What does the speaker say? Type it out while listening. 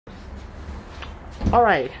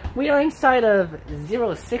Alright, we are inside of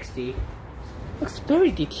 060. Looks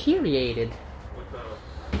very deteriorated.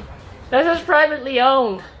 This is privately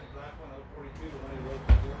owned.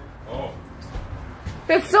 Oh.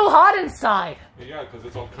 It's so hot inside. Yeah, because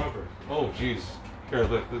it's all covered. Oh, jeez. Here,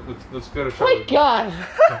 let's get a shot. My God.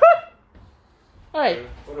 Alright.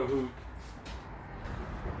 What a hoot.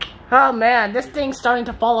 Oh man, this thing's starting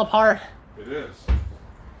to fall apart. It is.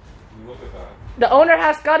 Look at that. The owner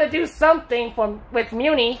has got to do something with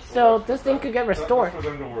Muni, so this thing could get restored. That's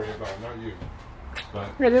for them to worry about, not you. But,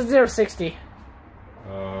 Yeah, this is 060.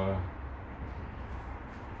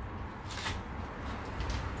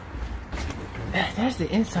 There's the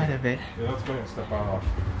inside of it. Yeah, let's go ahead and step out.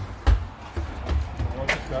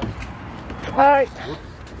 Alright.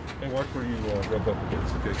 And watch where you rub up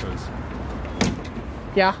against, okay, because...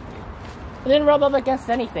 Yeah. I didn't rub up against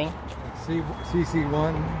anything.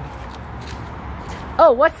 CC1.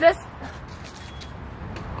 Oh, what's this?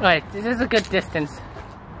 Alright, this is a good distance.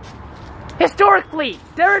 Historic fleet!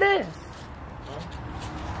 There it is!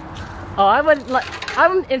 Oh,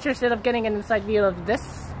 I'm interested of getting an inside view of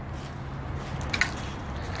this.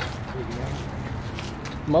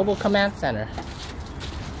 Mobile Command Center.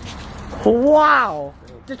 Wow!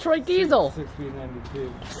 Detroit Diesel!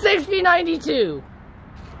 6B92. 6B92!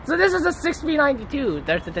 So this is a 6B92.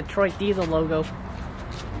 There's the Detroit Diesel logo.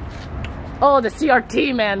 Oh, the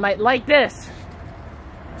CRT man might like this.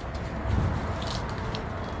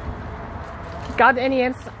 Got any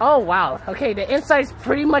inside? Oh wow. Okay, the inside's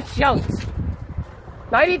pretty much junked.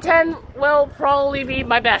 9010 will probably be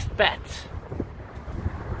my best bet.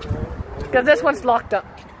 Because this one's locked up.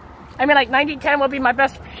 I mean, like 9010 will be my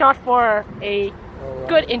best shot for a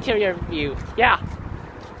good interior view. Yeah.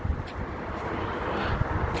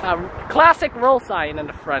 Classic roll sign in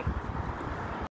the front.